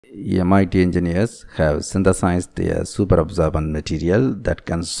MIT engineers have synthesized a superabsorbent material that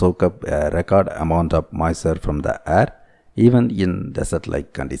can soak up a record amount of moisture from the air, even in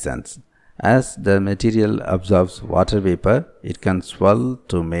desert-like conditions. As the material absorbs water vapor, it can swell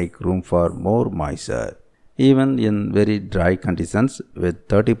to make room for more moisture. Even in very dry conditions with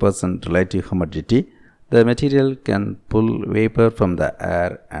 30% relative humidity, the material can pull vapor from the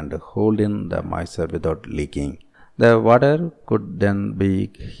air and hold in the moisture without leaking. The water could then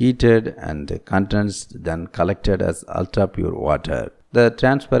be heated and condensed, then collected as ultra-pure water. The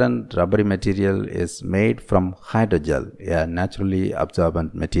transparent rubbery material is made from hydrogel, a naturally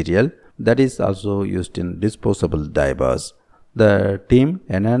absorbent material that is also used in disposable diapers. The team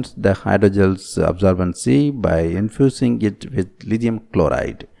enhanced the hydrogel's absorbency by infusing it with lithium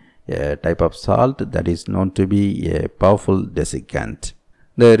chloride, a type of salt that is known to be a powerful desiccant.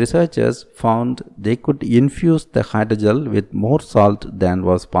 The researchers found they could infuse the hydrogel with more salt than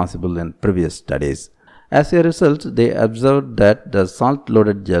was possible in previous studies. As a result, they observed that the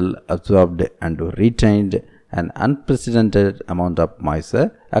salt-loaded gel absorbed and retained an unprecedented amount of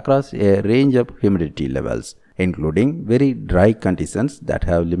moisture across a range of humidity levels, including very dry conditions that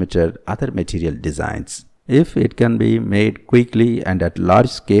have limited other material designs. If it can be made quickly and at large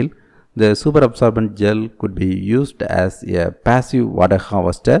scale, the superabsorbent gel could be used as a passive water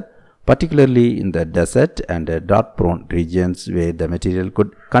harvester, particularly in the desert and drought-prone regions where the material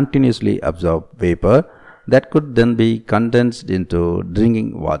could continuously absorb vapor that could then be condensed into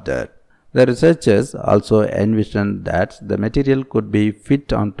drinking water. The researchers also envisioned that the material could be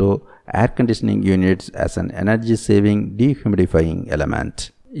fit onto air conditioning units as an energy-saving dehumidifying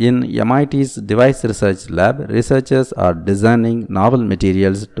element. In MIT's Device Research Lab, researchers are designing novel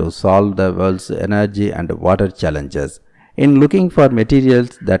materials to solve the world's energy and water challenges. In looking for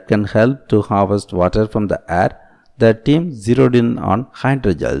materials that can help to harvest water from the air, the team zeroed in on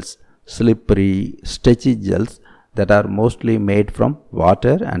hydrogels, slippery, stretchy gels that are mostly made from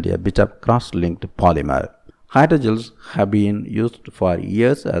water and a bit of cross-linked polymer. Hydrogels have been used for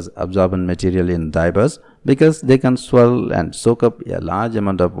years as absorbent material in diapers because they can swell and soak up a large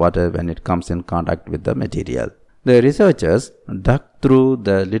amount of water when it comes in contact with the material. The researchers dug through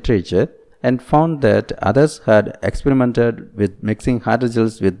the literature and found that others had experimented with mixing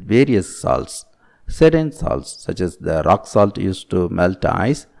hydrogels with various salts. Certain salts, such as the rock salt used to melt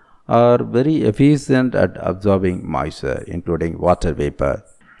ice, are very efficient at absorbing moisture, including water vapor.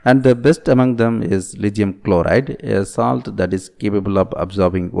 And the best among them is lithium chloride, a salt that is capable of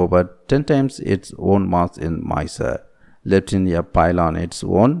absorbing over 10 times its own mass in moisture. Left in a pile on its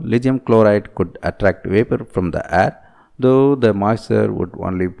own, lithium chloride could attract vapor from the air, though the moisture would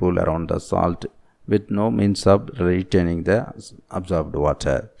only pull around the salt with no means of retaining the absorbed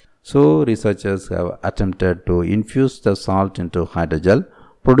water. So, researchers have attempted to infuse the salt into hydrogel,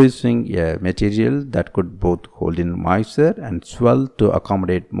 producing a material that could both hold in moisture and swell to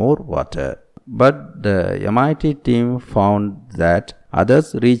accommodate more water. But the MIT team found that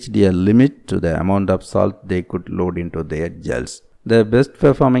others reached a limit to the amount of salt they could load into their gels. The best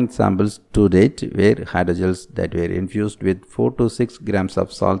performing samples to date were hydrogels that were infused with 4 to 6 grams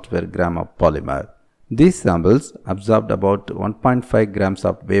of salt per gram of polymer. These samples absorbed about 1.5 grams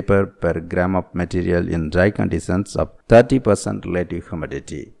of vapor per gram of material in dry conditions of 30% relative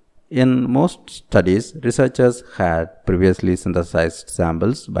humidity. In most studies, researchers had previously synthesized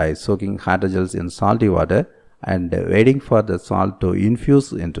samples by soaking hydrogels in salty water and waiting for the salt to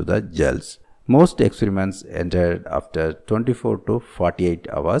infuse into the gels. Most experiments ended after 24 to 48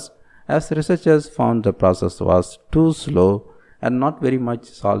 hours, as researchers found the process was too slow and not very much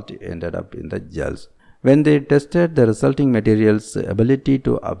salt ended up in the gels. When they tested the resulting material's ability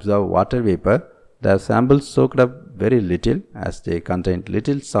to absorb water vapor, the samples soaked up very little as they contained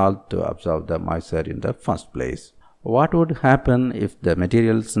little salt to absorb the moisture in the first place. What would happen if the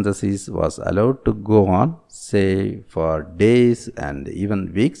material synthesis was allowed to go on, say for days and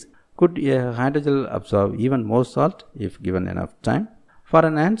even weeks? Could a hydrogel absorb even more salt if given enough time? For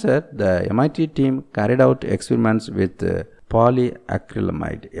an answer, the MIT team carried out experiments with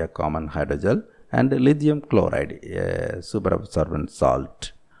polyacrylamide, a common hydrogel, and lithium chloride, a superabsorbent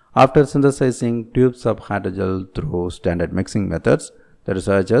salt. After synthesizing tubes of hydrogel through standard mixing methods, the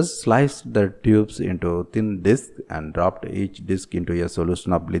researchers sliced the tubes into thin discs and dropped each disc into a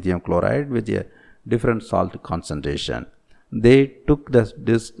solution of lithium chloride with a different salt concentration. They took the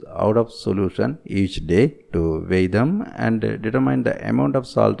discs out of solution each day to weigh them and determine the amount of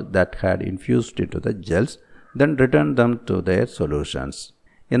salt that had infused into the gels, then returned them to their solutions.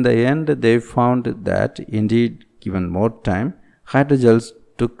 In the end, they found that indeed, given more time, hydrogels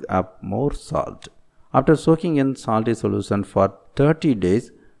took up more salt. After soaking in salty solution for 30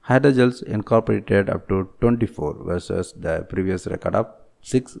 days, Hydrogels incorporated up to 24 versus the previous record of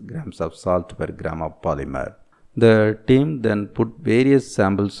 6 grams of salt per gram of polymer. The team then put various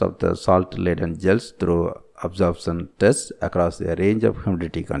samples of the salt-laden gels through absorption tests across a range of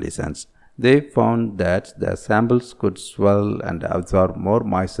humidity conditions. They found that the samples could swell and absorb more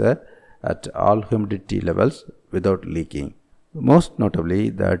moisture at all humidity levels without leaking. Most notably,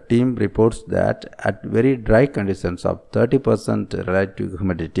 the team reports that at very dry conditions of 30% relative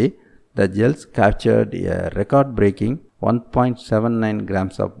humidity, the gels captured a record-breaking 1.79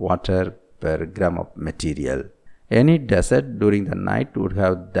 grams of water per gram of material. Any desert during the night would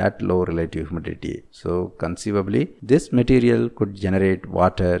have that low relative humidity. So conceivably, this material could generate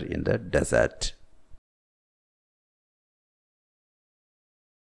water in the desert.